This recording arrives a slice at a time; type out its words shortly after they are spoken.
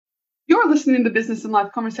You're listening to the Business and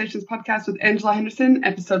Life Conversations podcast with Angela Henderson,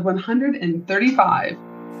 episode 135.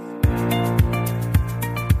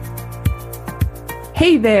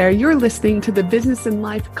 Hey there, you're listening to the Business and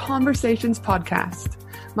Life Conversations podcast.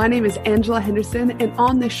 My name is Angela Henderson, and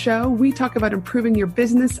on this show, we talk about improving your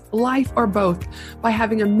business, life, or both by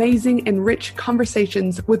having amazing and rich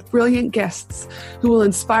conversations with brilliant guests who will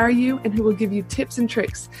inspire you and who will give you tips and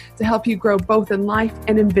tricks to help you grow both in life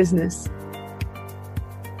and in business.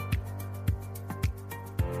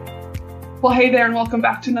 Well, hey there, and welcome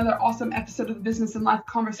back to another awesome episode of the Business and Life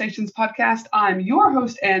Conversations podcast. I'm your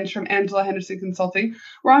host, Ange, from Angela Henderson Consulting,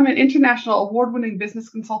 where I'm an international award-winning business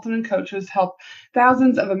consultant and coach who's helped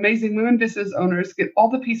thousands of amazing women business owners get all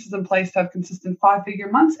the pieces in place to have consistent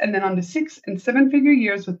 5-figure months and then on to 6- and 7-figure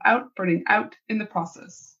years without burning out in the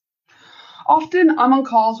process. Often I'm on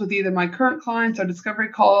calls with either my current clients or discovery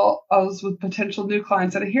calls with potential new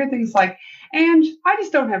clients, and I hear things like, "Ange, I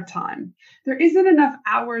just don't have time. There isn't enough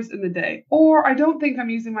hours in the day," or "I don't think I'm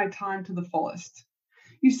using my time to the fullest."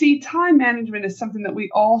 You see, time management is something that we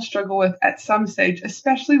all struggle with at some stage,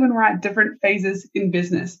 especially when we're at different phases in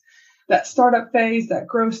business. That startup phase, that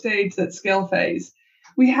growth stage, that scale phase.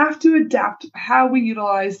 We have to adapt how we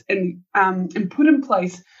utilize and put in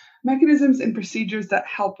place mechanisms and procedures that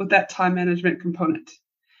help with that time management component.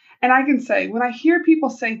 And I can say, when I hear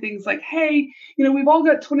people say things like, "Hey, we've all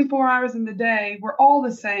got 24 hours in the day, we're all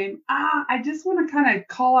the same," I just want to kind of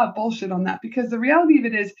call out bullshit on that, because the reality of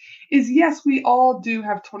it is yes, we all do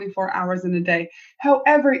have 24 hours in a day.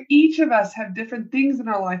 However, each of us have different things in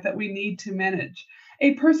our life that we need to manage.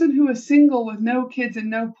 A person who is single with no kids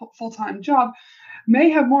and no full-time job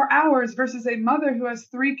may have more hours versus a mother who has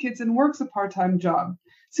 3 kids and works a part-time job.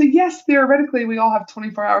 So yes, theoretically, we all have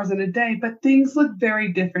 24 hours in a day, but things look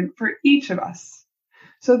very different for each of us.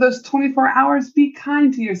 So those 24 hours, be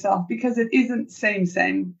kind to yourself, because it isn't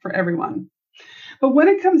same for everyone. But when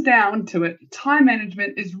it comes down to it, time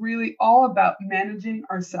management is really all about managing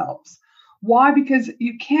ourselves. Why? Because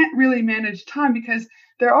you can't really manage time, because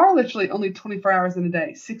there are literally only 24 hours in a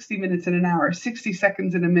day, 60 minutes in an hour, 60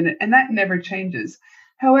 seconds in a minute, and that never changes.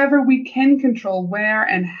 However, we can control where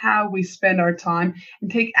and how we spend our time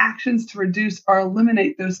and take actions to reduce or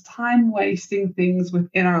eliminate those time-wasting things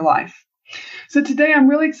within our life. So today, I'm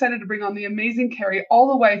really excited to bring on the amazing Carrie all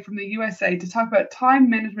the way from the USA to talk about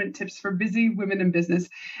time management tips for busy women in business.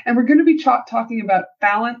 And we're going to be talking about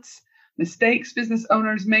balance, mistakes business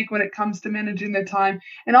owners make when it comes to managing their time.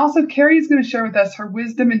 And also, Carrie is going to share with us her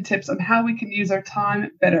wisdom and tips on how we can use our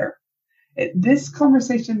time better. This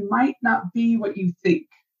conversation might not be what you think.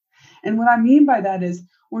 And what I mean by that is,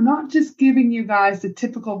 we're not just giving you guys the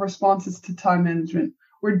typical responses to time management.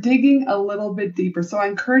 We're digging a little bit deeper. So I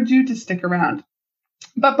encourage you to stick around.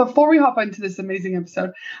 But before we hop into this amazing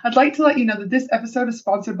episode, I'd like to let you know that this episode is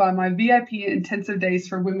sponsored by my VIP Intensive Days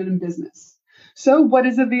for Women in Business. So what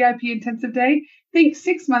is a VIP Intensive Day? Think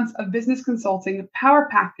 6 months of business consulting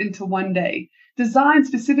power-packed into one day, designed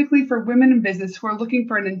specifically for women in business who are looking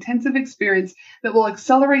for an intensive experience that will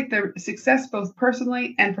accelerate their success both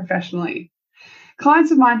personally and professionally.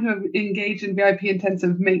 Clients of mine who have engaged in VIP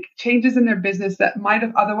Intensive make changes in their business that might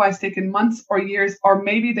have otherwise taken months or years, or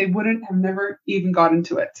maybe they wouldn't have never even got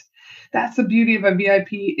into it. That's the beauty of a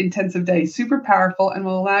VIP Intensive Day. Super powerful, and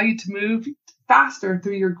will allow you to move faster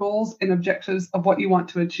through your goals and objectives of what you want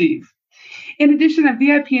to achieve. In addition, a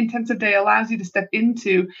VIP Intensive Day allows you to step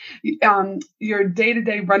into your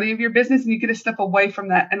day-to-day running of your business, and you get to step away from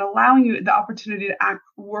that and allowing you the opportunity to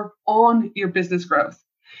work on your business growth.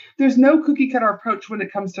 There's no cookie cutter approach when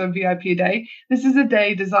it comes to a VIP day. This is a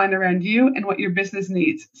day designed around you and what your business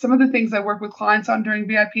needs. Some of the things I work with clients on during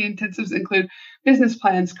VIP intensives include business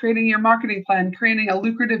plans, creating your marketing plan, creating a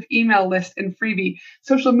lucrative email list and freebie,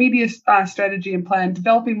 social media strategy and plan,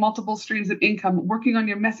 developing multiple streams of income, working on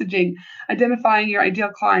your messaging, identifying your ideal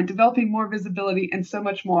client, developing more visibility, and so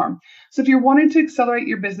much more. So if you're wanting to accelerate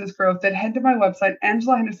your business growth, then head to my website,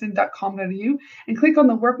 angelahenderson.com.au, and click on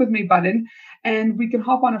the Work With Me button, and we can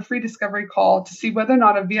hop on a free discovery call to see whether or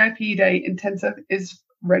not a VIP day intensive is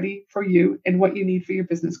ready for you and what you need for your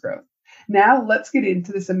business growth. Now, let's get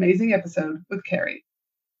into this amazing episode with Carrie.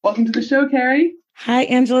 Welcome to the show, Carrie. Hi,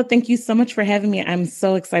 Angela. Thank you so much for having me. I'm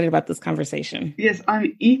so excited about this conversation. Yes,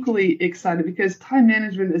 I'm equally excited because time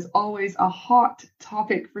management is always a hot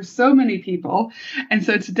topic for so many people. And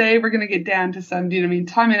so today we're going to get down to some,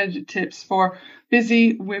 time management tips for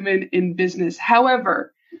busy women in business.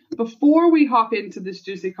 However, before we hop into this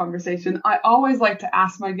juicy conversation, I always like to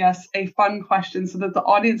ask my guests a fun question so that the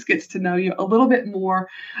audience gets to know you a little bit more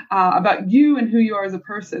about you and who you are as a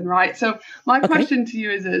person, right? So my question to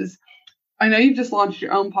you is I know you've just launched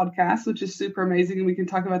your own podcast, which is super amazing, and we can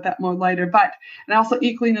talk about that more later. And I also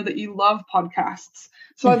equally know that you love podcasts.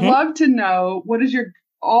 So I'd love to know, what is your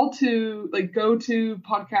go-to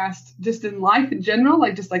podcast just in life in general,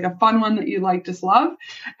 like just like a fun one that you like, just love,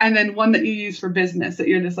 and then one that you use for business that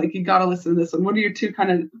you're just like, you got to listen to this one. What are your two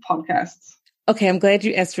kind of podcasts? Okay, I'm glad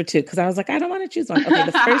you asked for two, because I was like, I don't want to choose one. Okay,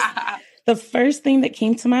 the first thing that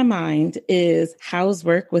came to my mind is How's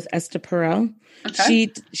Work with Esther Perel.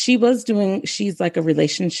 Okay. She's like a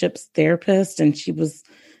relationships therapist, and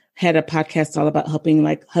had a podcast all about helping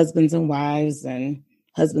like husbands and wives and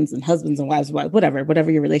husbands and wives,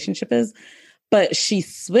 whatever your relationship is. But she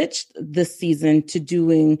switched this season to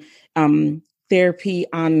doing therapy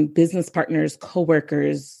on business partners,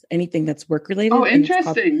 coworkers, anything that's work related. Oh,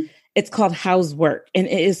 interesting. It's called How's Work, and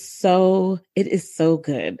it is so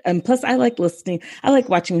good. And plus I like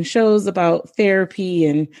watching shows about therapy,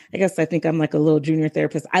 and I think I'm like a little junior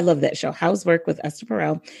therapist. I love that show, How's Work with Esther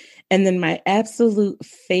Perel. And then my absolute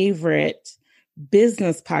favorite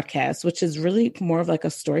business podcast, which is really more of like a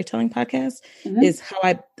storytelling podcast, is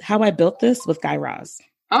How I Built This with Guy Raz.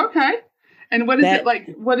 Okay. And what is it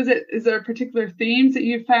like? What is it? Is there particular themes that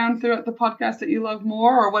you found throughout the podcast that you love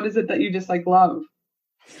more, or what is it that you just like love?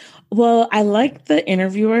 Well, I like the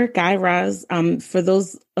interviewer, Guy Raz. For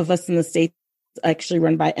those of us in the States, actually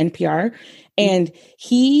run by NPR, and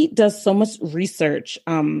he does so much research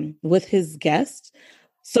with his guests.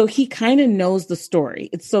 So he kind of knows the story.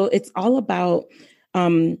 It's all about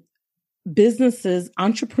businesses,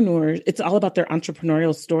 entrepreneurs. It's all about their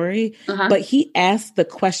entrepreneurial story. But he asked the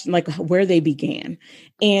question, like where they began,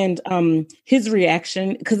 and his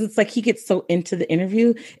reaction, because it's like he gets so into the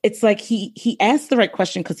interview. It's like he asked the right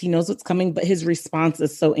question because he knows what's coming, but his response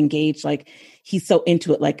is so engaged, like he's so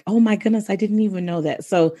into it, like, oh my goodness, I didn't even know that.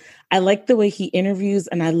 So I like the way he interviews,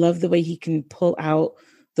 and I love the way he can pull out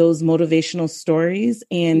those motivational stories.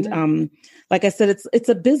 And like I said, it's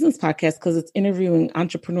a business podcast because it's interviewing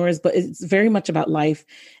entrepreneurs, but it's very much about life.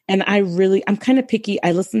 And I'm kind of picky.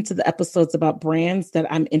 I listen to the episodes about brands that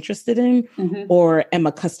I'm interested in or am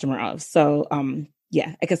a customer of. So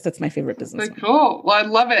yeah, I guess that's my favorite business. So cool. Well, I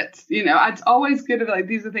love it. It's always good. Like,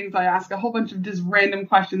 these are things I ask a whole bunch of just random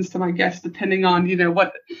questions to my guests, depending on,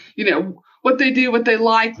 what they do, what they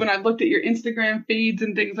like. When I looked at your Instagram feeds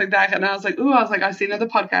and things like that, and I was like, I see another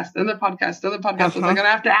podcast. I was like, I'm going to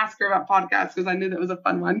have to ask her about podcasts because I knew that was a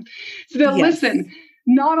fun one. So now listen,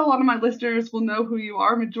 not a lot of my listeners will know who you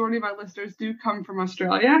are. Majority of my listeners do come from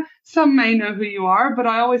Australia. Some may know who you are, but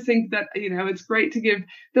I always think that, it's great to give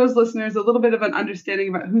those listeners a little bit of an understanding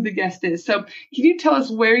about who the guest is. So can you tell us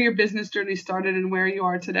where your business journey started and where you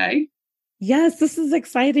are today? Yes, this is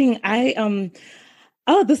exciting.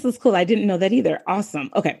 Oh, this is cool. I didn't know that either. Awesome.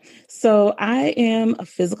 Okay. So I am a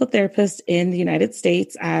physical therapist in the United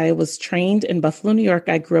States. I was trained in Buffalo, New York.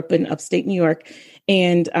 I grew up in upstate New York,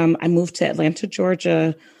 and I moved to Atlanta,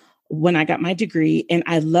 Georgia when I got my degree. And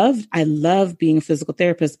I loved being a physical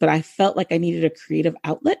therapist, but I felt like I needed a creative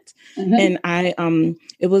outlet. And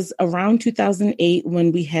it was around 2008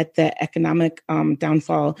 when we had the economic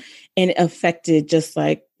downfall, and it affected just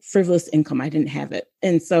like frivolous income. I didn't have it.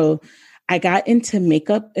 And so I got into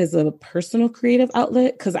makeup as a personal creative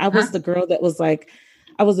outlet because I was the girl that was like,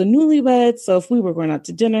 I was a newlywed. So if we were going out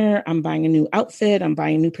to dinner, I'm buying a new outfit, I'm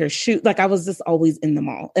buying a new pair of shoes. Like I was just always in the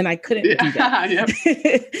mall, and I couldn't do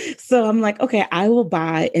that. So I'm like, okay, I will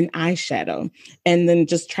buy an eyeshadow and then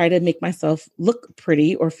just try to make myself look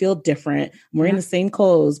pretty or feel different. I'm wearing the same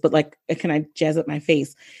clothes, but like, can I jazz up my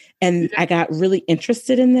face? And I got really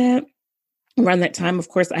interested in that. Around that time, of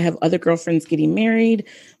course, I have other girlfriends getting married.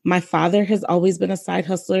 My father has always been a side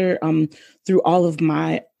hustler through all of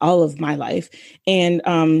my life. And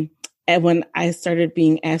when I started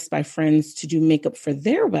being asked by friends to do makeup for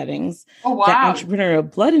their weddings, that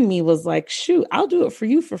entrepreneurial blood in me was like, shoot, I'll do it for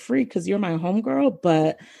you for free because you're my homegirl.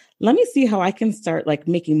 But let me see how I can start like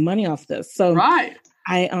making money off this. So I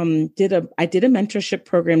did a mentorship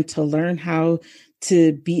program to learn how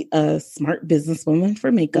to be a smart businesswoman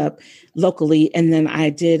for makeup locally. And then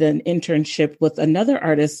I did an internship with another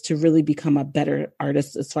artist to really become a better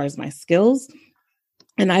artist as far as my skills.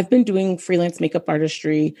 And I've been doing freelance makeup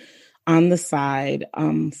artistry on the side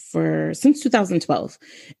since 2012.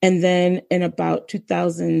 And then in about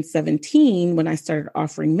 2017, when I started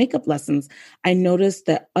offering makeup lessons, I noticed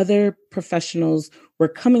that other professionals were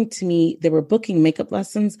coming to me. They were booking makeup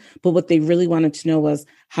lessons, but what they really wanted to know was,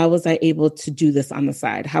 how was I able to do this on the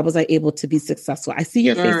side? How was I able to be successful? I see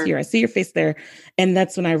your face here. I see your face there. And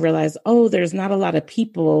that's when I realized, there's not a lot of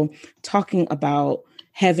people talking about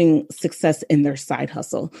having success in their side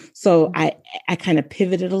hustle. So I kind of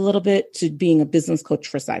pivoted a little bit to being a business coach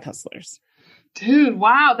for side hustlers. Dude,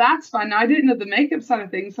 wow, that's fun. Now, I didn't know the makeup side of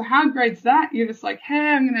things. So how great's that? You're just like,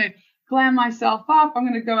 hey, I'm going to glam myself up. I'm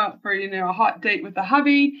going to go out for, a hot date with the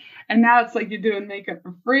hubby. And now it's like you're doing makeup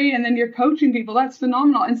for free. And then you're coaching people. That's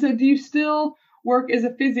phenomenal. And so do you still work as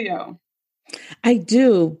a physio? I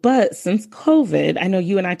do, but since COVID, I know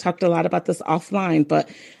you and I talked a lot about this offline, but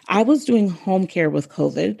I was doing home care with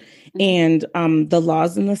COVID, and the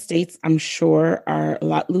laws in the States, I'm sure, are a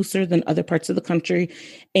lot looser than other parts of the country.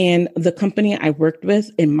 And the company I worked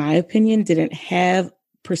with, in my opinion, didn't have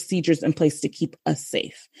procedures in place to keep us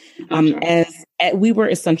safe. As we were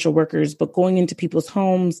essential workers, but going into people's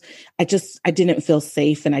homes, I didn't feel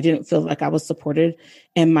safe, and I didn't feel like I was supported.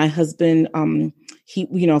 And my husband, he,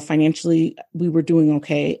 financially we were doing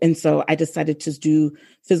okay. And so I decided to do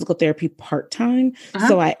physical therapy part-time.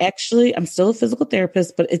 So I'm still a physical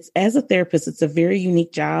therapist, but as a therapist, it's a very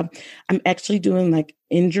unique job. I'm actually doing like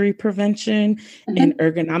injury prevention and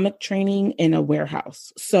ergonomic training in a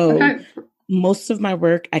warehouse. So most of my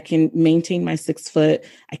work, I can maintain my 6 foot.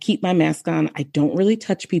 I keep my mask on. I don't really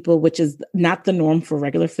touch people, which is not the norm for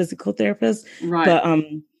regular physical therapists. Right. But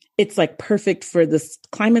it's like perfect for this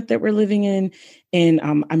climate that we're living in. And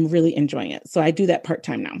I'm really enjoying it. So I do that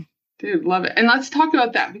part-time now. Dude, love it. And let's talk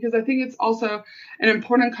about that, because I think it's also an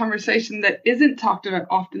important conversation that isn't talked about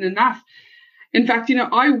often enough. In fact,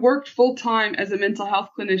 I worked full-time as a mental health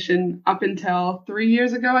clinician up until 3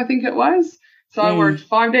 years ago, I think it was. So I worked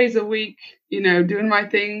 5 days a week, doing my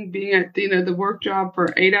thing, being at, the work job for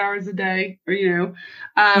 8 hours a day,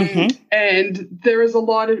 and there was a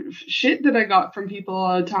lot of shit that I got from people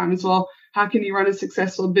all the time as well. How can you run a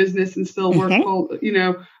successful business and still work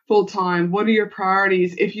full time? What are your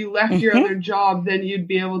priorities? If you left your other job, then you'd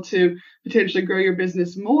be able to potentially grow your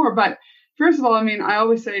business more. But first of all, I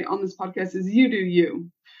always say on this podcast is you do you.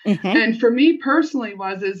 And for me personally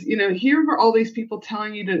here were all these people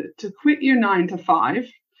telling you to quit your 9 to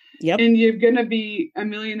 5. Yep. And you're going to be a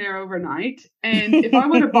millionaire overnight. And if I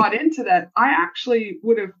would have bought into that, I actually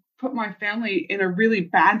would have put my family in a really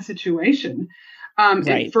bad situation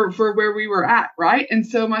for where we were at. Right. And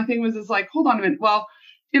so my thing was hold on a minute. Well,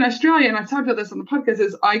 in Australia, and I've talked about this on the podcast,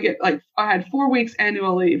 is I had 4 weeks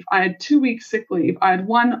annual leave. I had 2 weeks sick leave. I had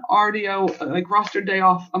one RDO, roster day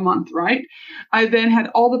off a month, right? I then had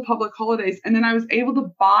all the public holidays, and then I was able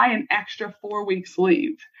to buy an extra 4 weeks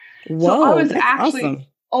leave. Whoa, so I was actually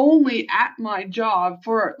only at my job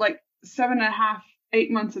for 7.5,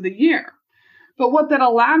 8 months of the year. But what that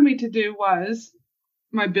allowed me to do was,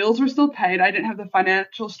 my bills were still paid. I didn't have the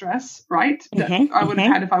financial stress, right? That I would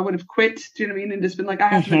have had if I would have quit. Do you know what I mean? And just been I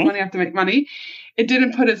have to make money, I have to make money. It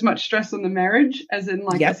didn't put as much stress on the marriage, as in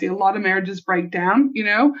I see a lot of marriages break down,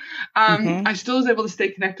 I still was able to stay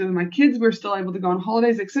connected with my kids. We were still able to go on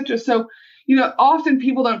holidays, etc. So, often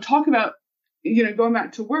people don't talk about, going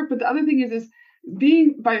back to work. But the other thing is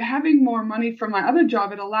by having more money from my other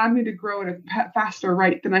job, it allowed me to grow at a faster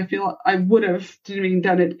rate than I feel I would have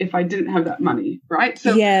done it if I didn't have that money. Right.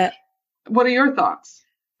 So what are your thoughts?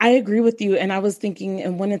 I agree with you. And I was thinking,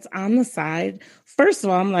 and when it's on the side, first of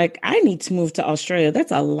all, I'm I need to move to Australia.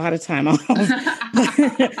 That's a lot of time off.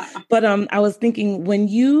 But I was thinking, when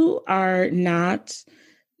you are not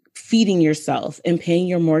feeding yourself and paying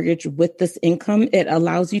your mortgage with this income, it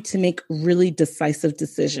allows you to make really decisive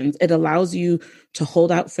decisions. It allows you to hold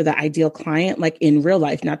out for the ideal client, in real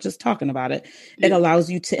life, not just talking about it. Yeah. It allows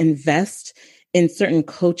you to invest in certain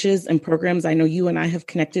coaches and programs. I know you and I have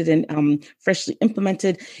connected and freshly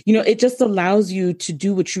implemented. It just allows you to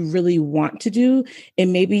do what you really want to do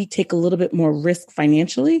and maybe take a little bit more risk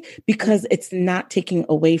financially, because it's not taking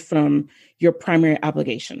away from your primary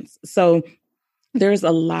obligations. So there's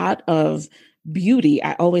a lot of beauty.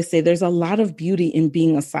 I always say there's a lot of beauty in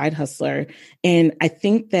being a side hustler. And I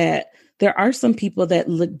think that there are some people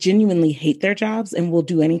that genuinely hate their jobs and will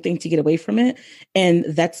do anything to get away from it. And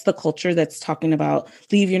that's the culture that's talking about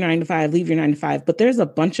leave your 9 to 5, leave your 9 to 5. But there's a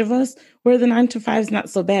bunch of us where the 9 to 5 is not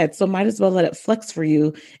so bad. So might as well let it flex for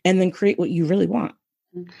you and then create what you really want.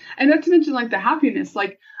 And not to mention the happiness,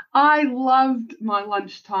 I loved my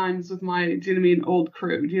lunch times with my, old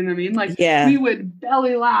crew. Do you know what I mean? We would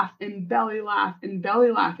belly laugh and belly laugh and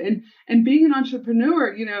belly laugh. And being an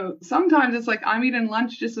entrepreneur, sometimes it's I'm eating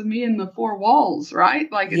lunch just with me in the 4 walls, right?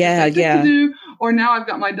 It's to do. Or now I've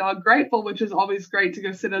got my dog Grateful, which is always great to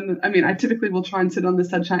go sit on I typically will try and sit on the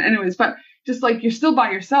sunshine anyways, but just you're still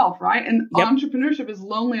by yourself, right? And entrepreneurship is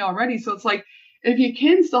lonely already. So it's if you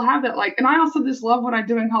can still have that, and I also just love what I'm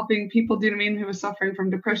doing, helping people, do you know what I mean, who are suffering from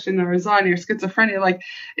depression or anxiety or schizophrenia.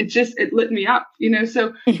 It lit me up,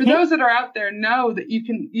 So for those that are out there, know that you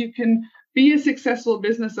can be a successful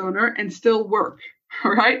business owner and still work,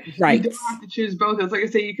 right? You Right. don't have to choose both. It's like I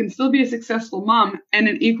say, you can still be a successful mom and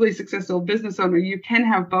an equally successful business owner. You can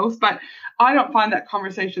have both, but I don't find that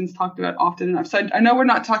conversations talked about often enough. So I know we're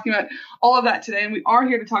not talking about all of that today, and we are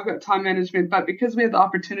here to talk about time management, but because we have the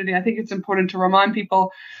opportunity, I think it's important to remind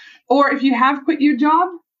people, or if you have quit your job,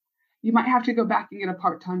 you might have to go back and get a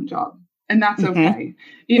part-time job, and that's okay.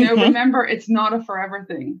 Remember, it's not a forever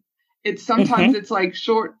thing. It's sometimes it's like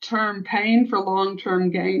short-term pain for long-term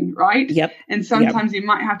gain, right? Yep. And sometimes you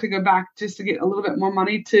might have to go back just to get a little bit more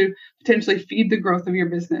money to potentially feed the growth of your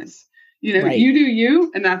business. Right. You do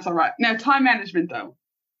you, and that's all right. Now, time management, though.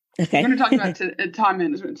 Okay. We're going to talk about time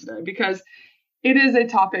management today, because it is a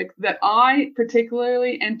topic that I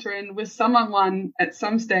particularly enter in with someone at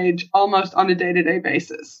some stage almost on a day-to-day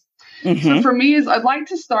basis. So for me, I'd like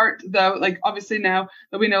to start, though, like obviously now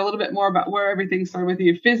that we know a little bit more about where everything started with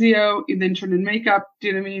you, physio, you then turned in makeup, do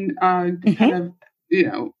you know what I mean? Kind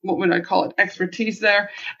of, what would I call it? Expertise there.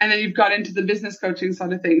 And then you've got into the business coaching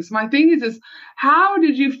side of things. My thing is how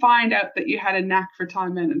did you find out that you had a knack for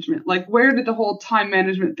time management? Like, where did the whole time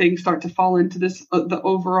management thing start to fall into this, the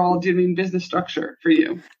overall, do you mean business structure for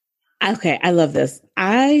you? Okay, I love this.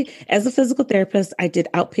 As a physical therapist, I did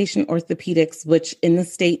outpatient orthopedics, which in the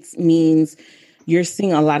States means you're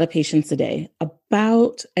seeing a lot of patients a day.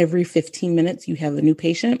 About every 15 minutes, you have a new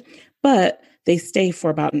patient, but they stay for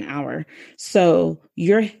about an hour. So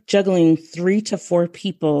you're juggling 3 to 4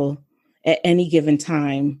 people at any given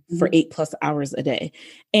time for 8+ hours a day.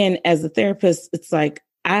 And as a therapist, it's like,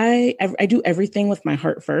 I do everything with my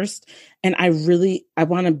heart first. And I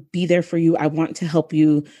want to be there for you. I want to help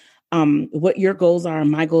you. What your goals are,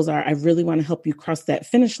 my goals are, I really want to help you cross that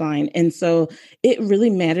finish line. And so it really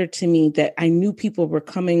mattered to me that I knew people were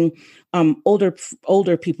coming, older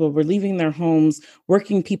people were leaving their homes,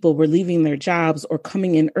 working people were leaving their jobs or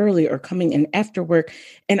coming in early or coming in after work.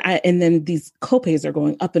 And then these copays are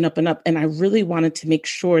going up and up and up. And I really wanted to make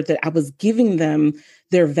sure that I was giving them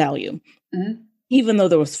their value, even though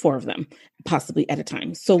there was 4 of them possibly at a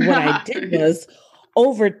time. So what I did was,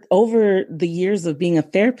 over the years of being a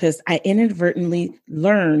therapist, I inadvertently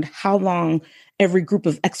learned how long every group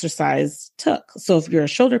of exercise took. So if you're a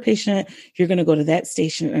shoulder patient, you're going to go to that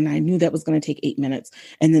station. And I knew that was going to take 8 minutes.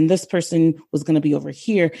 And then this person was going to be over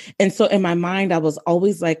here. And so in my mind, I was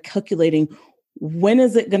always like calculating, when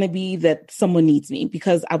is it going to be that someone needs me?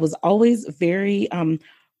 Because I was always very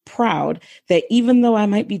proud that even though I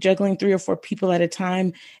might be juggling 3 or 4 people at a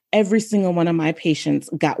time, every single one of my patients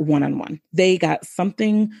got one-on-one. They got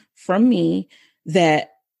something from me that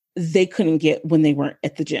they couldn't get when they weren't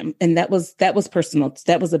at the gym. And that was personal.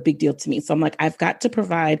 That was a big deal to me. So I'm like, I've got to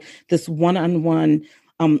provide this one-on-one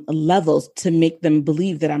levels to make them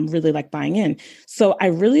believe that I'm really like buying in. So I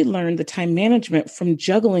really learned the time management from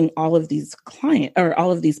juggling all of these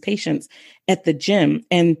patients at the gym.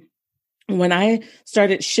 And when I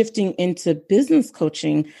started shifting into business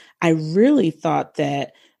coaching, I really thought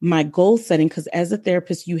that my goal setting, because as a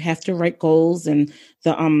therapist, you have to write goals, and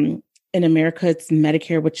in America, it's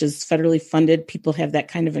Medicare, which is federally funded. People have that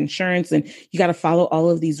kind of insurance, and you got to follow all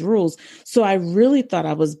of these rules. So I really thought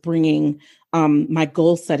I was bringing my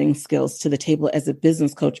goal setting skills to the table as a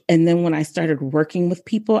business coach. And then when I started working with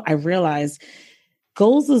people, I realized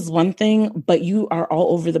goals is one thing, but you are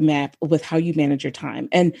all over the map with how you manage your time.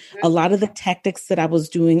 And a lot of the tactics that I was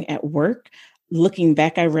doing at work, looking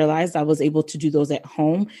back, I realized I was able to do those at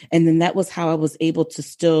home. And then that was how I was able to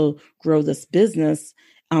still grow this business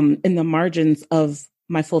in the margins of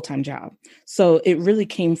my full-time job. So it really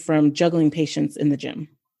came from juggling patients in the gym.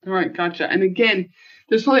 All right, gotcha. And again,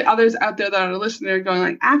 there's probably others out there that are listening going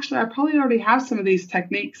like, actually, I probably already have some of these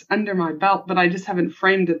techniques under my belt, but I just haven't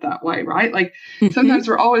framed it that way, right? Like sometimes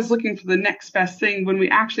we're always looking for the next best thing when we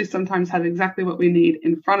actually sometimes have exactly what we need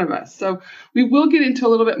in front of us. So we will get into a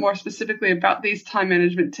little bit more specifically about these time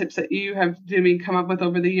management tips that you have, Jimmy, come up with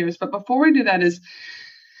over the years. But before we do that, is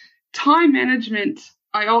time management,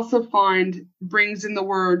 I also find, brings in the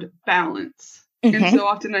word balance. And so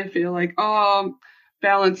often I feel like,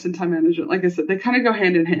 balance and time management, like I said, they kind of go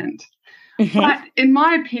hand in hand. But in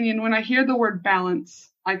my opinion, when I hear the word balance,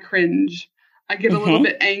 I cringe. I get a little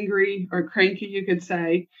bit angry or cranky, you could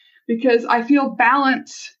say, because I feel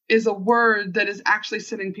balance is a word that is actually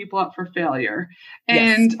setting people up for failure.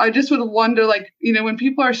 And I just would wonder, like, when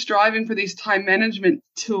people are striving for these time management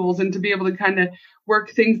tools and to be able to kind of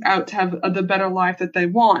work things out to have the better life that they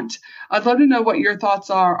want, I'd love to know what your thoughts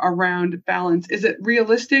are around balance. Is it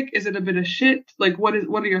realistic? Is it a bit of shit? Like, what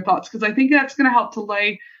are your thoughts? Because I think that's going to help to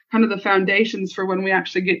lay kind of the foundations for when we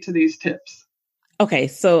actually get to these tips. Okay.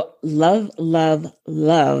 So love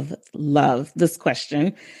this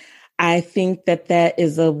question. I think that that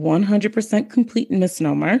is a 100% complete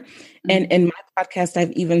misnomer. And in my podcast,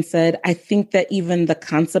 I've even said, I think that even the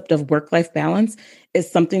concept of work-life balance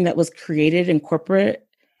is something that was created in corporate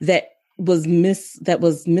that was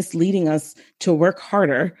misleading us to work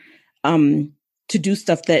harder, to do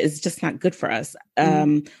stuff that is just not good for us.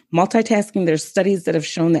 Multitasking, there's studies that have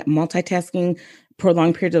shown that multitasking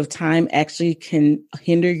prolonged periods of time actually can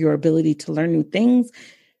hinder your ability to learn new things.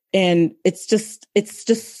 And it's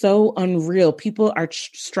just so unreal. People are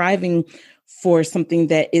striving for something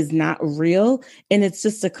that is not real. And it's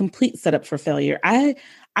just a complete setup for failure. I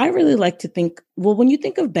really like to think, well, when you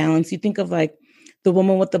think of balance, you think of like the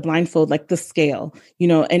woman with the blindfold, like the scale,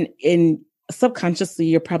 and subconsciously,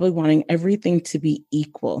 you're probably wanting everything to be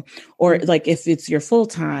equal. Or like if it's your full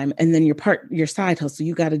time and then your side hustle,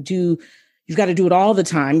 you've got to do it all the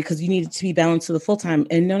time because you need it to be balanced to the full time.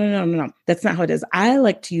 And no. That's not how it is. I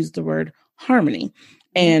like to use the word harmony.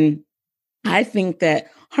 And I think that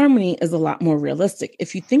harmony is a lot more realistic.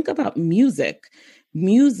 If you think about music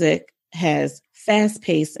has fast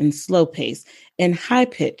pace and slow pace and high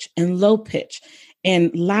pitch and low pitch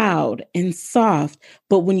and loud and soft.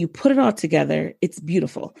 But when you put it all together, it's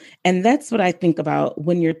beautiful. And that's what I think about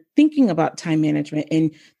when you're thinking about time management,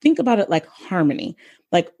 and think about it like harmony.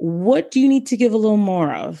 Like, what do you need to give a little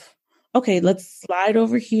more of? Okay, let's slide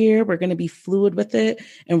over here. We're going to be fluid with it.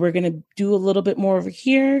 And we're going to do a little bit more over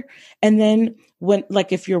here. And then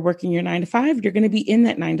if you're working your 9 to 5, you're going to be in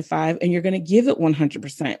that 9 to 5 and you're going to give it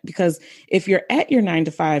 100%. Because if you're at your 9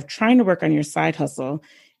 to 5 trying to work on your side hustle,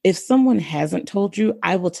 if someone hasn't told you,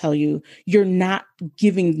 I will tell you, you're not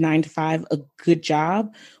giving 9 to 5 a good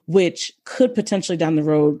job, which could potentially down the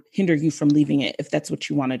road hinder you from leaving it if that's what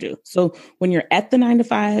you want to do. So when you're at the 9 to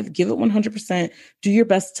 5, give it 100%, do your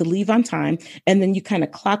best to leave on time. And then you kind of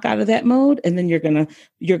clock out of that mode. And then you're going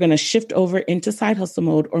to shift over into side hustle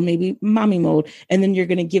mode or maybe mommy mode. And then you're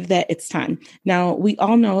going to give that its time. Now, we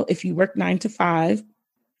all know if you work 9 to 5,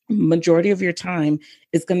 majority of your time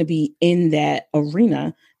is going to be in that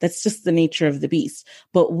arena. That's just the nature of the beast.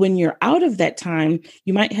 But when you're out of that time,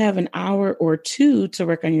 you might have an hour or two to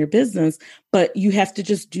work on your business, but you have to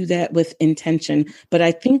just do that with intention. But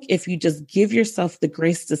I think if you just give yourself the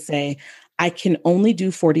grace to say, I can only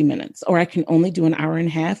do 40 minutes or I can only do an hour and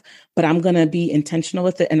a half, but I'm going to be intentional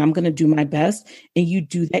with it and I'm going to do my best. And you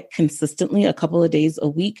do that consistently a couple of days a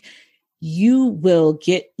week, you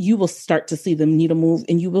will start to see the needle move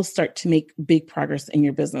and you will start to make big progress in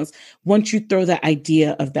your business once you throw that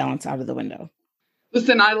idea of balance out of the window.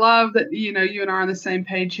 Listen, I love that, you and I are on the same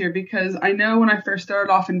page here, because I know when I first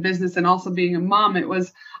started off in business and also being a mom,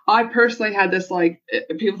 I personally had this, like,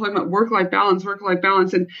 people talking about work-life balance.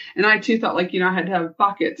 And I too thought, like, I had to have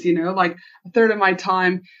buckets, like a third of my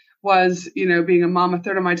time was, being a mom, a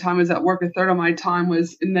third of my time was at work, a third of my time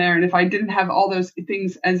was in there. And if I didn't have all those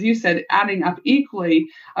things, as you said, adding up equally,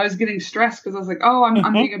 I was getting stressed because I was like, oh,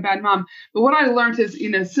 I'm being a bad mom. But what I learned is,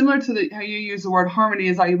 similar to how you use the word harmony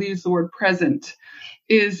as I use the word present,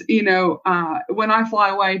 is, when I fly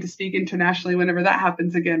away to speak internationally, whenever that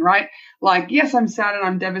happens again, right? Like, yes, I'm sad and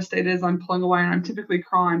I'm devastated as I'm pulling away and I'm typically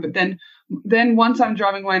crying. But then once I'm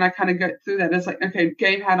driving away and I kind of get through that, it's like, okay,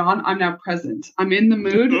 game hat on. I'm now present. I'm in the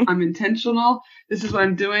mood. I'm intentional. This is what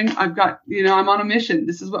I'm doing. I've got, I'm on a mission.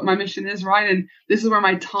 This is what my mission is, right? And this is where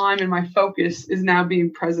my time and my focus is now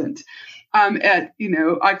being present. I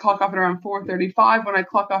clock off at around 4:35. When I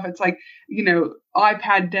clock off, it's like,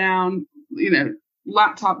 iPad down,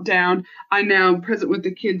 laptop down. I now present with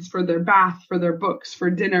the kids for their bath, for their books,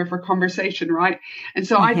 for dinner, for conversation, right? And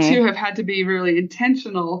so I too have had to be really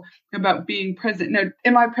intentional about being present. Now,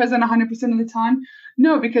 am I present 100% of the time?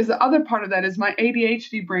 No, because the other part of that is my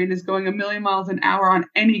ADHD brain is going a million miles an hour on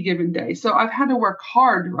any given day. So I've had to work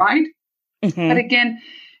hard, right? But again,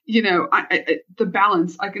 the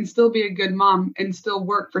balance, I can still be a good mom and still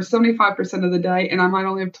work for 75% of the day. And I might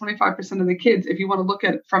only have 25% of the kids, if you want to look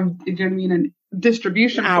at it from, and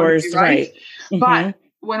distribution hours, view, right? But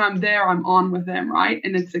when I'm there, I'm on with them, right?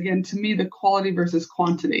 And it's, again, to me, the quality versus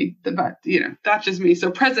quantity. That's just me.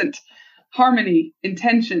 So present, harmony,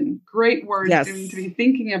 intention, great words to be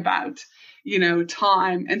thinking about,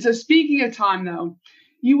 time. And so speaking of time, though,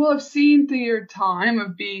 you will have seen through your time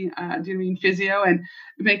of being, physio and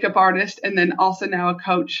makeup artist, and then also now a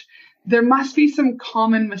coach, there must be some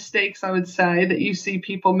common mistakes, I would say, that you see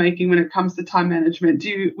people making when it comes to time management. Do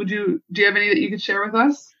you have any that you could share with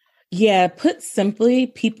us? Yeah, put simply,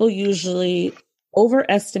 people usually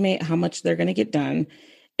overestimate how much they're going to get done,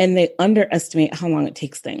 and they underestimate how long it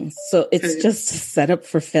takes things. So it's just set up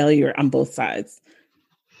for failure on both sides.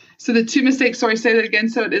 So the two mistakes, sorry, say that again.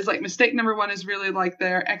 So it is like mistake number one is really like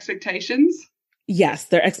their expectations. Yes,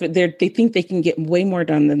 they think they can get way more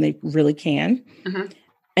done than they really can. Uh-huh.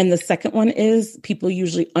 And the second one is people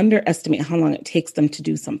usually underestimate how long it takes them to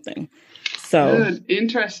do something. So good,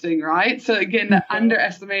 interesting, right? So again, the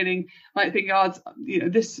underestimating, might think, oh,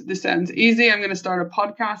 it's, this sounds easy. I'm going to start a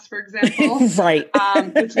podcast, for example. Right.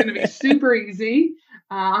 It's going to be super easy.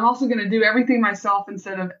 I'm also going to do everything myself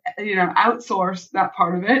instead of, outsource that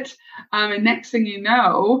part of it. And next thing you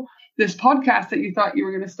know, this podcast that you thought you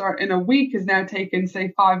were going to start in a week has now taken,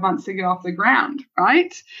 say, 5 months to get off the ground,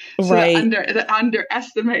 right? So right. the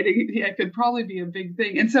underestimating, could probably be a big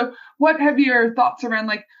thing. And so what have your thoughts around,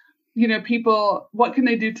 like, people, what can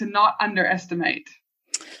they do to not underestimate?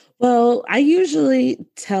 Well, I usually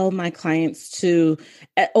tell my clients to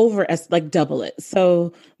double it.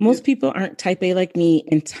 So most people aren't type A like me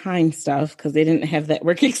and time stuff because they didn't have that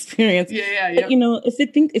work experience. Yeah. But,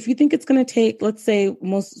 if you think it's going to take, let's say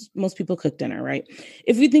most people cook dinner, right?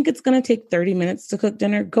 If you think it's going to take 30 minutes to cook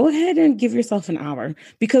dinner, go ahead and give yourself an hour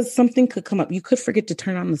because something could come up. You could forget to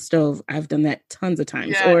turn on the stove. I've done that tons of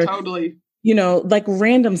times. Yeah, totally. Like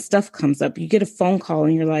random stuff comes up. You get a phone call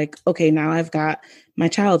and you're like, okay, now my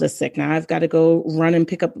child is sick. Now I've got to go run and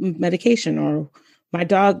pick up medication, or my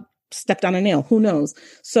dog stepped on a nail. Who knows?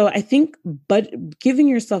 So I think, but giving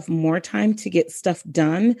yourself more time to get stuff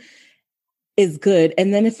done is good.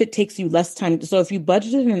 And then if it takes you less time, so if you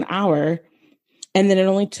budgeted an hour and then it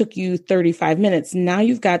only took you 35 minutes, now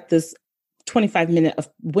you've got this 25-minute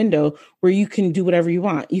window where you can do whatever you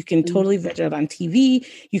want. You can totally veg out on TV.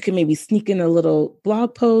 You can maybe sneak in a little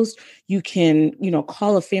blog post. You can,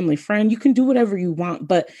 call a family friend. You can do whatever you want.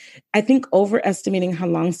 But I think overestimating how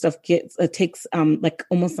long stuff takes, like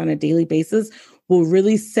almost on a daily basis, will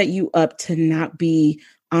really set you up to not be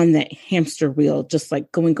on that hamster wheel, just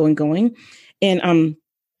like going. And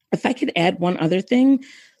if I could add one other thing,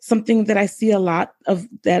 something that I see a lot of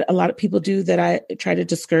people do that I try to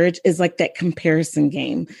discourage is like that comparison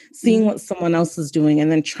game, seeing what someone else is doing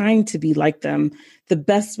and then trying to be like them. The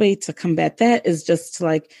best way to combat that is just to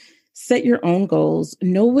like set your own goals,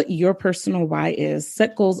 know what your personal why is,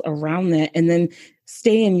 set goals around that, and then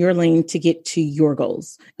stay in your lane to get to your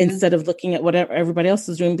goals instead of looking at whatever everybody else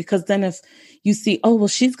is doing. Because then if you see, oh, well,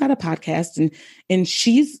 she's got a podcast and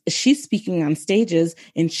she's speaking on stages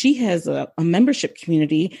and she has a membership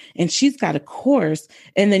community and she's got a course,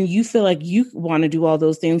 and then you feel like you want to do all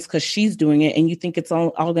those things because she's doing it and you think it's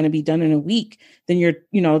all going to be done in a week, then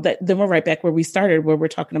then we're right back where we started, where we're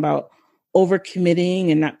talking about overcommitting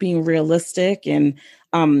and not being realistic and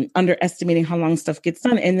underestimating how long stuff gets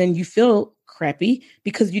done. And then you feel crappy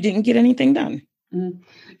because you didn't get anything done.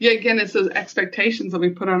 Yeah, again, it's those expectations that we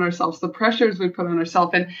put on ourselves, the pressures we put on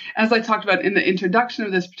ourselves. And as I talked about in the introduction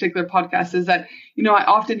of this particular podcast, is that, I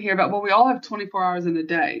often hear about, well, we all have 24 hours in a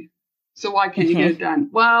day, so why can't you get it done?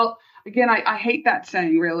 Well, again, I hate that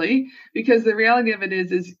saying, really, because the reality of it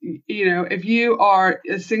is, if you are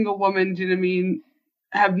a single woman, do you know what I mean,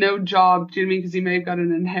 have no job, do you know what I mean, because you may have got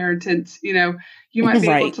an inheritance, you might be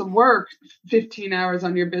able to work 15 hours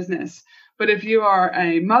on your business. But if you are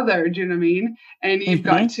a mother, do you know what I mean, and you've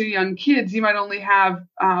got 2 young kids, you might only have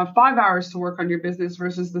 5 hours to work on your business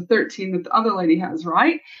versus the 13 that the other lady has,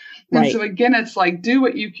 right? And so again, it's like, do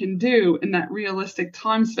what you can do in that realistic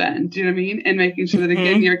time span, do you know what I mean? And making sure that,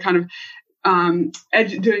 again, you're kind of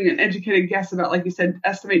doing an educated guess about, like you said,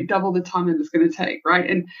 estimate double the time that it's going to take, right?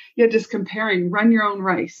 And just comparing, run your own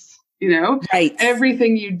race.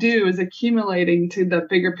 Everything you do is accumulating to the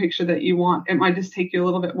bigger picture that you want. It might just take you a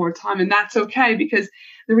little bit more time, and that's okay, because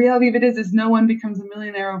the reality of it is no one becomes a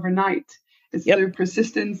millionaire overnight. It's through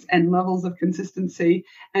persistence and levels of consistency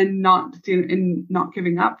and not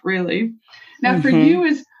giving up, really. Now, for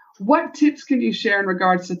you, what tips can you share in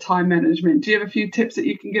regards to time management? Do you have a few tips that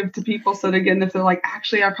you can give to people so that, again, if they're like,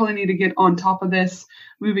 actually, I probably need to get on top of this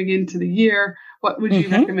moving into the year, what would you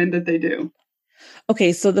recommend that they do?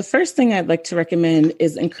 Okay, so the first thing I'd like to recommend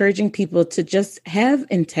is encouraging people to just have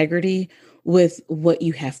integrity with what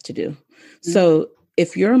you have to do. So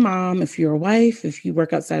if you're a mom, if you're a wife, if you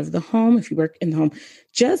work outside of the home, if you work in the home,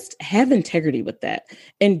 just have integrity with that.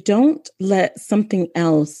 And don't let something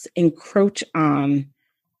else encroach on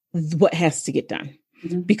what has to get done.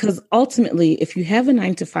 Because ultimately, if you have a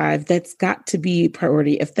 9-to-5, that's got to be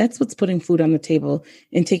priority. If that's what's putting food on the table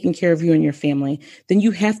and taking care of you and your family, then you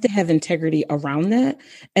have to have integrity around that.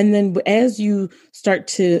 And then as you start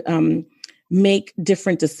to make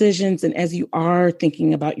different decisions, and as you are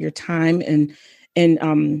thinking about your time and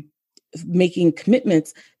making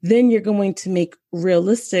commitments, then you're going to make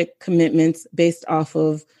realistic commitments based off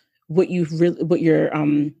of what your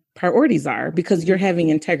priorities are, because you're having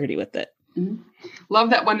integrity with it.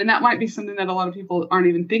 Love that one. And that might be something that a lot of people aren't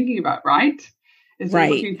even thinking about, right? is they're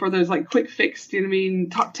Right. looking for those like quick fix, do you know what I mean,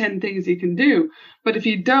 top 10 things you can do. But if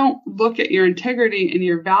you don't look at your integrity and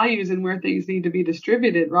your values and where things need to be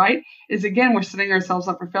distributed, right, is again, we're setting ourselves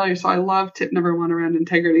up for failure. So I love tip number 1 around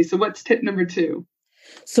integrity. So what's tip number 2?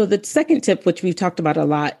 So the second tip, which we've talked about a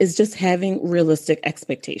lot, is just having realistic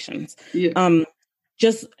expectations. Yeah.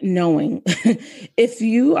 Just knowing if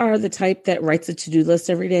you are the type that writes a to-do list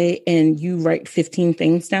every day and you write 15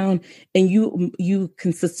 things down and you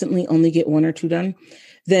consistently only get 1 or 2 done,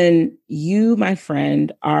 then you, my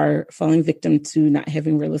friend, are falling victim to not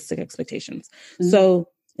having realistic expectations. Mm-hmm. So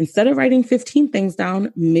instead of writing 15 things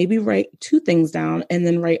down, maybe write 2 things down and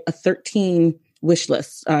then write a 13 wish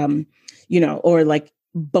list, or like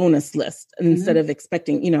bonus list instead of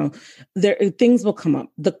expecting, there things will come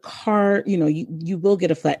up. The car, you will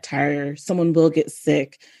get a flat tire. Someone will get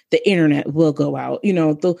sick. The internet will go out.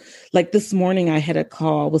 Like this morning I had a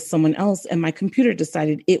call with someone else and my computer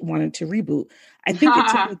decided it wanted to reboot. I think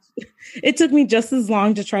it took me just as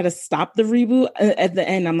long to try to stop the reboot. At the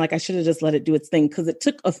end, I'm like, I should have just let it do its thing because it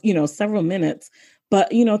took, several minutes. But,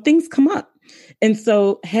 things come up. And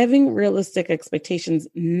so having realistic expectations,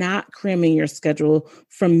 not cramming your schedule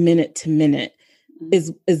from minute to minute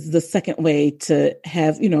is the second way to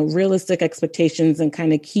have, realistic expectations and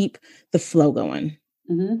kind of keep the flow going.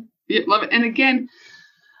 Mm-hmm. Yeah, love it. And again,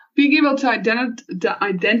 being able to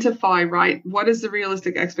identify, right, what is the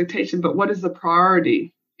realistic expectation, but what is the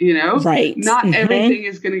priority? Right. Not everything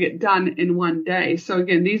is going to get done in one day. So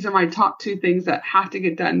again, these are my top 2 things that have to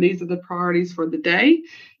get done. These are the priorities for the day.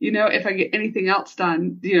 If I get anything else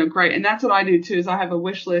done, great. And that's what I do too, is I have a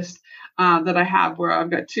wish list that I have where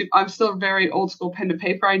I've got 2. I'm still very old school pen to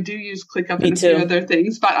paper. I do use ClickUp and a few other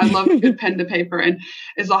things, but I love good pen to paper. And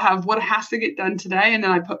I'll have what has to get done today. And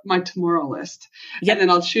then I put my tomorrow list. Yep. And then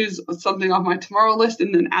I'll choose something off my tomorrow list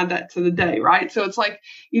and then add that to the day. Right. So it's like,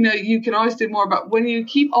 you can always do more, but when you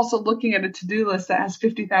keep also looking at a to-do list that has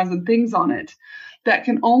 50,000 things on it, that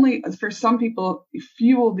can only, for some people,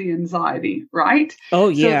 fuel the anxiety. Right. Oh,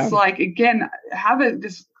 yeah. So it's like, again, have it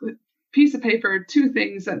just piece of paper, 2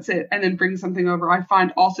 things, that's it, and then bring something over. I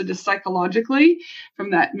find also just psychologically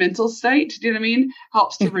from that mental state, do you know what I mean,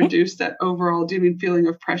 helps to reduce that overall, feeling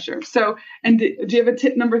of pressure. So, and do you have a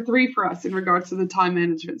tip number 3 for us in regards to the time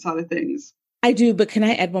management side of things? I do, but can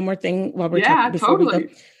I add one more thing while we're talking before we go?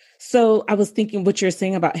 So I was thinking what you're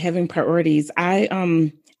saying about having priorities.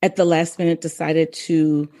 I, at the last minute, decided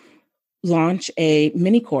to launch a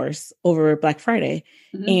mini course over Black Friday.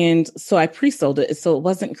 Mm-hmm. And so I pre-sold it. So it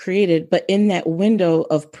wasn't created, but in that window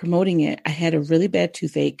of promoting it, I had a really bad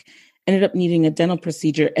toothache, ended up needing a dental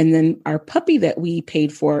procedure. And then our puppy that we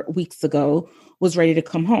paid for weeks ago was ready to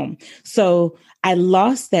come home. So I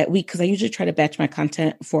lost that week because I usually try to batch my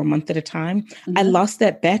content for a month at a time. Mm-hmm. I lost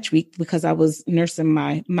that batch week because I was nursing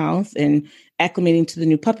my mouth and acclimating to the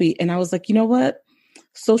new puppy. And I was like, you know what?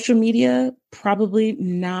 Social media, probably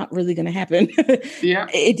not really going to happen. Yeah,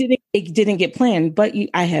 it didn't get planned, but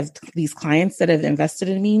I have these clients that have invested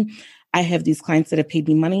in me. I have these clients that have paid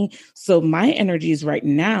me money. So my energies right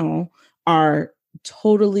now are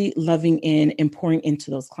totally loving in and pouring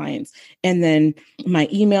into those clients. And then my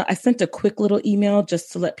email, I sent a quick little email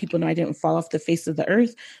just to let people know I didn't fall off the face of the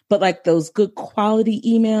earth, but like those good quality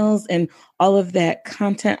emails and all of that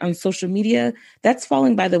content on social media, that's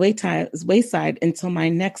falling by the wayside until my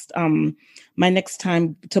next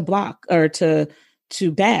time to block or to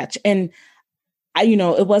batch. And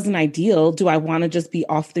it wasn't ideal. Do I want to just be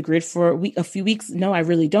off the grid for a few weeks? No, I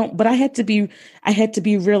really don't. But I had to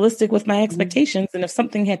be realistic with my expectations. And if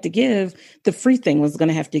something had to give, the free thing was going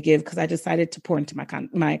to have to give because I decided to pour into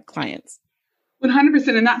my clients.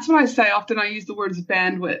 100%. And that's what I say. Often I use the words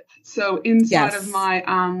bandwidth. So inside of my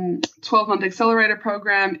 12-month accelerator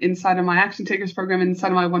program, inside of my action takers program, inside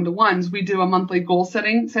of my one-to-ones, we do a monthly goal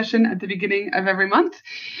setting session at the beginning of every month.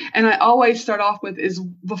 And I always start off with is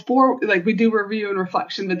before, like we do review and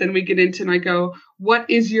reflection, but then we get into and I go, what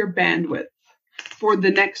is your bandwidth for the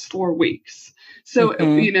next 4 weeks? So,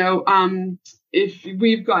 if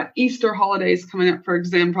we've got Easter holidays coming up, for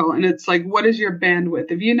example, and it's like, what is your bandwidth?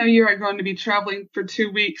 If you know you're going to be traveling for 2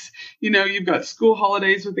 weeks, you've got school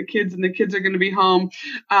holidays with the kids and the kids are going to be home,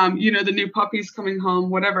 the new puppy's coming home,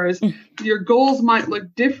 whatever is, your goals might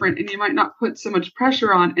look different and you might not put so much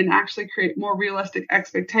pressure on and actually create more realistic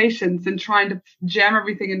expectations than trying to jam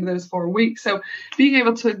everything into those 4 weeks. So being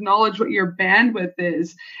able to acknowledge what your bandwidth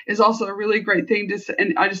is also a really great thing to,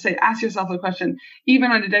 and I just say, ask yourself the question,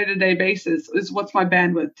 even on a day-to-day basis, is what's my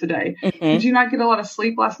bandwidth today? Did you not get a lot of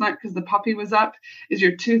sleep last night because the puppy was up? Is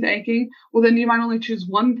your tooth aching? Well, then you might only choose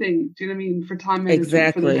one thing, do you know what I mean, for time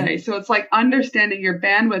management for the day. So it's like understanding your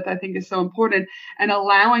bandwidth, I think, is so important, and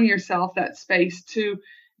allowing yourself that space to,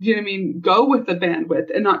 you know what I mean, go with the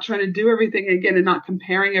bandwidth and not trying to do everything again and not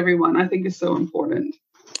comparing everyone, I think is so important.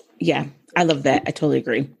 Yeah, I love that. I totally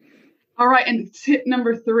agree. All right. And tip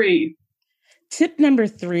number 3. Tip number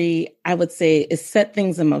 3, I would say, is set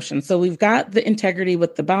things in motion. So we've got the integrity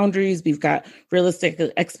with the boundaries. We've got realistic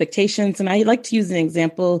expectations. And I like to use an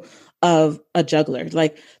example of a juggler.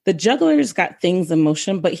 Like the juggler's got things in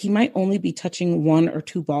motion, but he might only be touching 1 or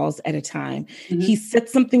 2 balls at a time. He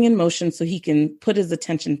sets something in motion so he can put his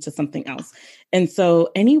attention to something else. And so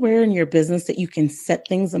anywhere in your business that you can set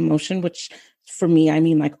things in motion, which for me, I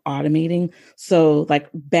mean like automating. So like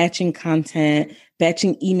batching content,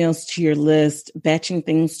 batching emails to your list, batching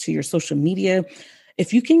things to your social media.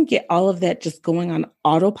 If you can get all of that just going on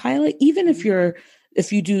autopilot, even if you're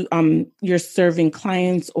serving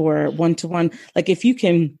clients or one-to-one, like if you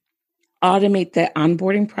can automate that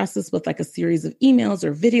onboarding process with like a series of emails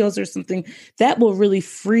or videos or something, that will really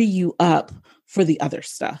free you up for the other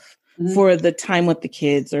stuff. For the time with the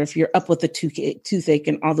kids, or if you're up with the toothache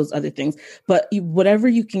and all those other things. But whatever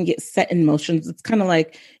you can get set in motion, it's kind of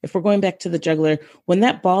like, if we're going back to the juggler, when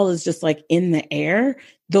that ball is just like in the air,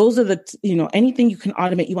 those are the, anything you can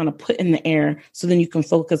automate, you want to put in the air so then you can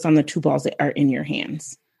focus on the 2 balls that are in your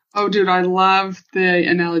hands. Oh, dude, I love the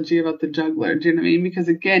analogy about the juggler. Do you know what I mean? Because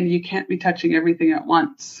again, you can't be touching everything at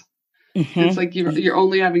once. It's like you're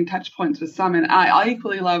only having touch points with some. And I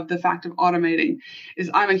equally love the fact of automating.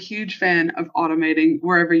 I'm a huge fan of automating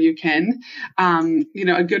wherever you can.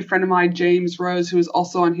 A good friend of mine, James Rose, who is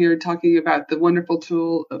also on here talking about the wonderful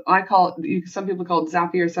tool. I call it, some people call it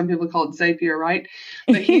Zapier, some people call it Zapier, right?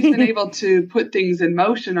 But he's been able to put things in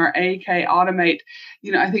motion, or AK automate.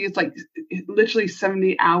 I think it's like literally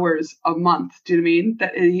 70 hours a month. Do you know what I mean?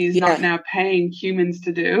 That he's not now paying humans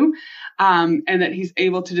to do. And that he's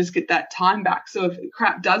able to just get that time back. So if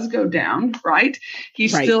crap does go down, right, he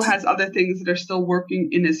still has other things that are still working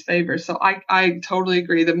in his favor. So I totally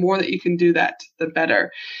agree. The more that you can do that, the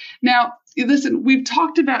better. Now, listen, we've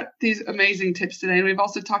talked about these amazing tips today, and we've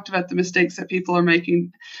also talked about the mistakes that people are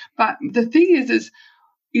making. But the thing is,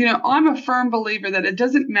 I'm a firm believer that it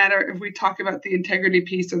doesn't matter if we talk about the integrity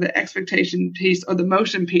piece or the expectation piece or the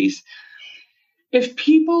motion piece. If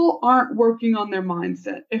people aren't working on their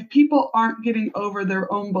mindset, if people aren't getting over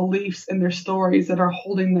their own beliefs and their stories that are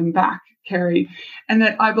holding them back, Carrie, and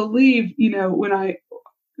that I believe,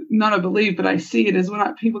 but I see it is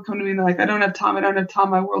when people come to me and they're like, I don't have time,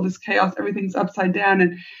 my world is chaos, everything's upside down.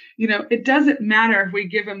 And, it doesn't matter if we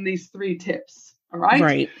give them these 3 tips, all right?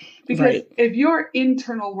 Right. Because if your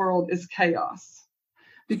internal world is chaos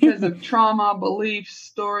because of trauma, beliefs,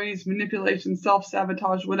 stories, manipulation,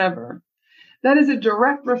 self-sabotage, whatever, that is a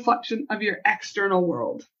direct reflection of your external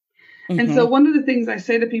world. And so one of the things I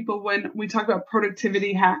say to people when we talk about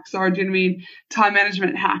productivity hacks or, time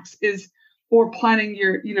management hacks or planning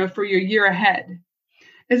for your year ahead,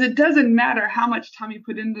 is it doesn't matter how much time you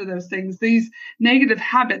put into those things. These negative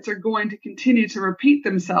habits are going to continue to repeat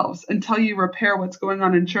themselves until you repair what's going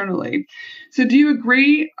on internally. So do you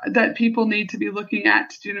agree that people need to be looking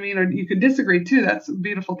at, do you know what I mean? Or you could disagree too. That's a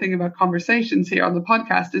beautiful thing about conversations here on the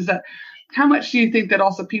podcast, is that how much do you think that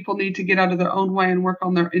also people need to get out of their own way and work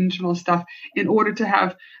on their internal stuff in order to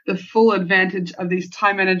have the full advantage of these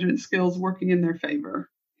time management skills working in their favor?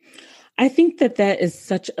 I think that is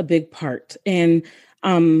such a big part. And,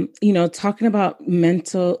 talking about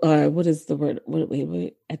mental, what is the word?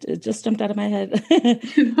 Wait, it just jumped out of my head.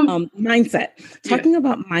 Mindset. Talking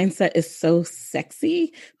about mindset is so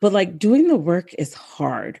sexy, but like doing the work is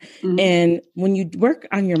hard. And when you work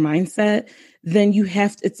on your mindset, then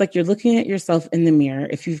it's like you're looking at yourself in the mirror.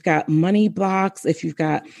 If you've got money blocks, if you've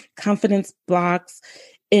got confidence blocks,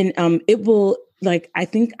 and it will, I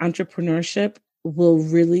think entrepreneurship will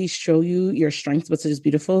really show you your strengths, which is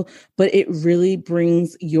beautiful, but it really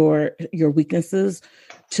brings your weaknesses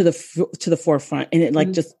to the forefront, and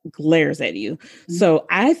it just glares at you. So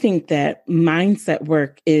I think that mindset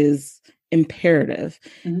work is imperative.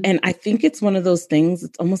 And I think it's one of those things,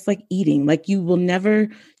 it's almost like eating. Like you'll never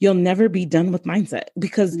be done with mindset,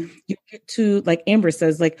 because you get to, like Amber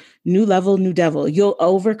says, like new level, new devil. You'll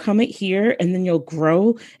overcome it here, and then you'll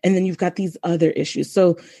grow, and then you've got these other issues.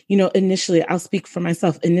 So, initially, I'll speak for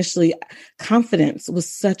myself. Initially, confidence was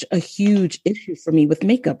such a huge issue for me with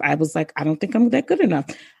makeup. I was like, I don't think I'm that good enough.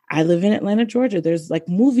 I live in Atlanta, Georgia. There's like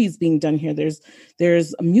movies being done here.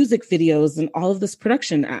 There's music videos and all of this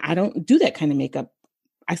production. I don't do that kind of makeup.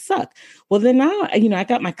 I suck. Well, then now, I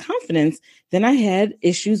got my confidence. Then I had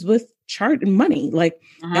issues with chart and money. Like,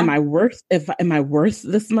 Uh-huh. am I worth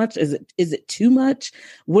this much? Is it too much?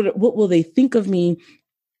 What will they think of me?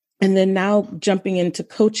 And then now jumping into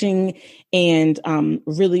coaching and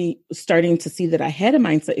really starting to see that I had a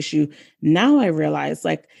mindset issue. Now I realize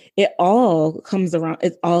like it all comes around.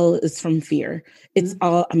 It all is from fear. It's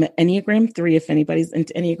all, I'm an Enneagram 3, if anybody's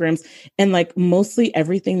into Enneagrams. And like mostly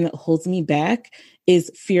everything that holds me back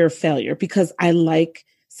is fear of failure because I like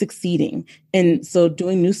succeeding. And so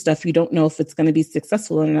doing new stuff, you don't know if it's going to be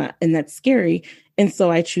successful or not. And that's scary. And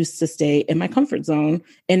so I choose to stay in my comfort zone,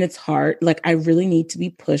 and it's hard. Like I really need to be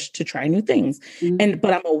pushed to try new things.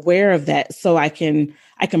 But I'm aware of that. So I can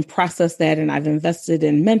process that. And I've invested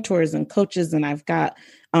in mentors and coaches, and I've got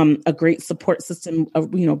a great support system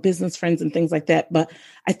of, business friends and things like that. But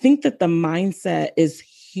I think that the mindset is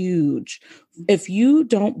huge. If you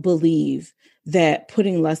don't believe that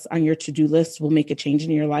putting less on your to-do list will make a change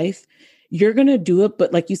in your life, you're going to do it.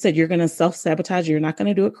 But like you said, you're going to self-sabotage. You're not going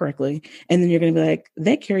to do it correctly. And then you're going to be like,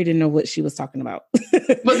 that Carrie didn't know what she was talking about.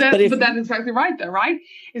 But that's exactly right though, right?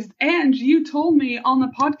 And you told me on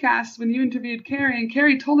the podcast when you interviewed Carrie, and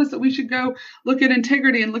Carrie told us that we should go look at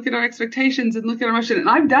integrity and look at our expectations and look at our emotion. And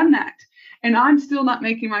I've done that. And I'm still not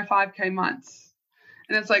making my 5K months.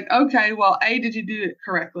 And it's like, okay, well, A, did you do it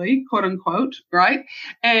correctly, quote unquote, right?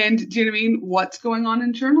 And do you know what I mean? What's going on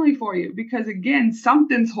internally for you? Because again,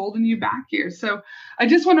 something's holding you back here. So I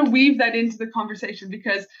just want to weave that into the conversation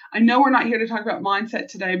because I know we're not here to talk about mindset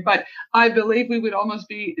today, but I believe we would almost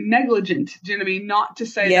be negligent, do you know what I mean? Not to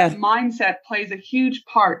say that mindset plays a huge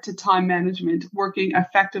part to time management, working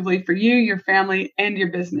effectively for you, your family, and your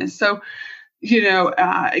business. So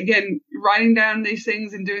again, writing down these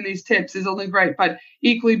things and doing these tips is only great, but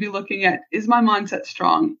equally be looking at, is my mindset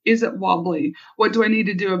strong? Is it wobbly? What do I need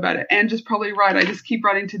to do about it? And just probably right. I just keep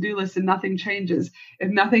writing to-do lists and nothing changes.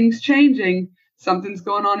 If nothing's changing, something's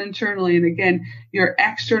going on internally. And again, your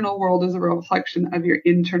external world is a reflection of your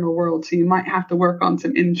internal world. So you might have to work on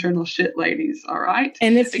some internal shit, ladies. All right.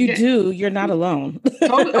 And if you do, you're not alone.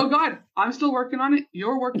 Totally. Oh God, I'm still working on it.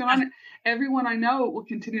 You're working on it. Everyone I know will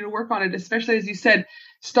continue to work on it, especially as you said,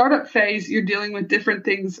 startup phase, you're dealing with different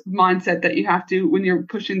things, mindset that you have to, when you're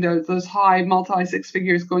pushing those high multi-6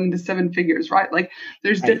 figures going to 7 figures, right? Like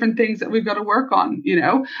there's different things that we've got to work on,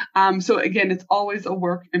 So again, it's always a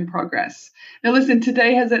work in progress. Now listen,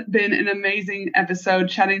 today has been an amazing episode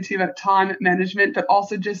chatting to you about time management, but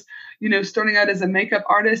also just, starting out as a makeup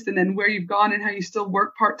artist and then where you've gone and how you still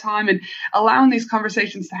work part-time and allowing these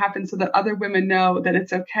conversations to happen so that other women know that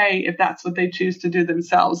it's okay if that's what they choose to do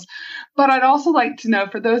themselves. But I'd also like to know,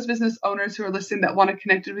 for those business owners who are listening that want to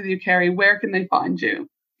connect with you, Carrie, where can they find you?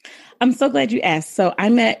 I'm so glad you asked. So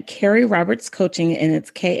I'm at Carrie Roberts Coaching, and it's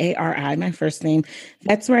Kari, my first name.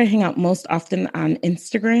 That's where I hang out most often on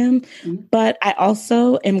Instagram. But I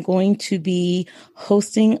also am going to be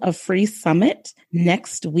hosting a free summit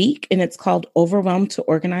next week, and it's called Overwhelmed to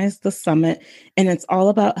Organize the Summit. And it's all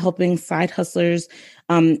about helping side hustlers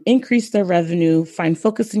increase their revenue, find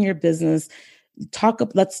focus in your business.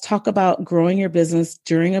 Let's talk about growing your business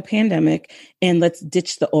during a pandemic, and let's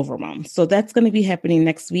ditch the overwhelm. So that's going to be happening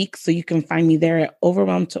next week. So you can find me there at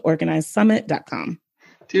overwhelmedtoorganizesummit.com.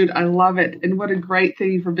 Dude, I love it. And what a great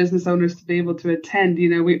thing for business owners to be able to attend.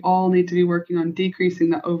 We all need to be working on decreasing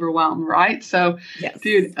the overwhelm, right? So,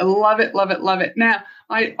 Dude, I love it, love it, love it. Now,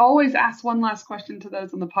 I always ask one last question to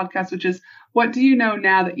those on the podcast, which is, what do you know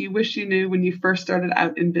now that you wish you knew when you first started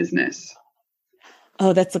out in business?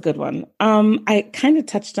 Oh, that's a good one. I kind of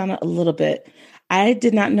touched on it a little bit. I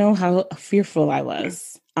did not know how fearful I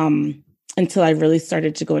was until I really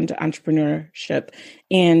started to go into entrepreneurship.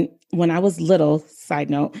 And when I was little, side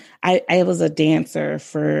note, I was a dancer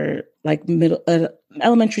for like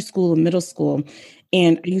elementary school and middle school.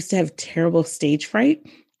 And I used to have terrible stage fright.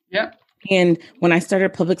 Yep. And when I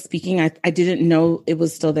started public speaking, I didn't know it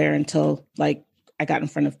was still there until like I got in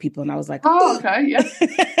front of people and I was like, oh, okay. Yeah.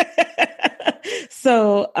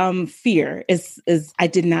 So fear is I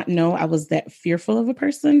did not know I was that fearful of a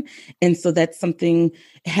person. And so that's something,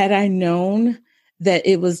 had I known that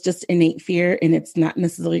it was just innate fear and it's not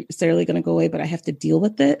necessarily going to go away, but I have to deal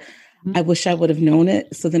with it. I wish I would have known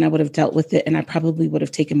it. So then I would have dealt with it and I probably would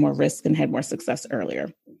have taken more risk and had more success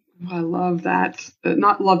earlier. I love that.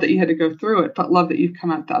 Not love that you had to go through it, but love that you've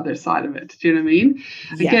come out the other side of it. Do you know what I mean?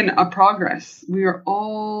 Yeah. Again, a progress. We are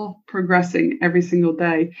all progressing every single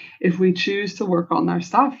day if we choose to work on our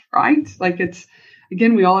stuff, right? Like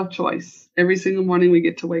again, we all have choice. Every single morning we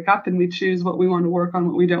get to wake up and we choose what we want to work on,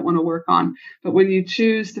 what we don't want to work on. But when you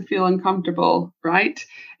choose to feel uncomfortable, right,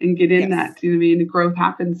 and get in that, you know what I mean, growth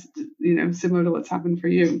happens, you know, similar to what's happened for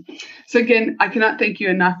you. So again, I cannot thank you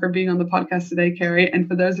enough for being on the podcast today, Carrie. And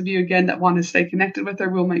for those of you, again, that want to stay connected with her,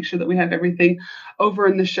 we'll make sure that we have everything over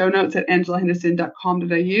in the show notes at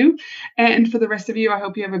angelahenderson.com.au. And for the rest of you, I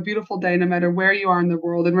hope you have a beautiful day, no matter where you are in the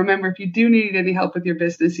world. And remember, if you do need any help with your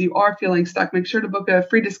business, you are feeling stuck, make sure to book a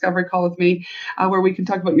free discovery call with me where we can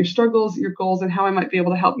talk about your struggles, your goals, and how I might be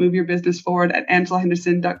able to help move your business forward at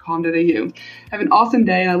angelahenderson.com.au. Have an awesome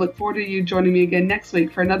day, and I look forward to you joining me again next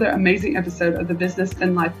week for another amazing episode of the Business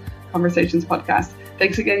and Life Conversations podcast.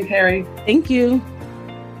 Thanks again, Carrie. Thank you.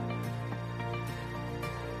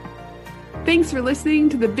 Thanks for listening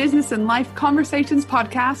to the Business and Life Conversations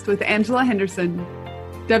podcast with Angela Henderson.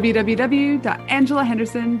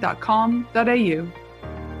 www.angelahenderson.com.au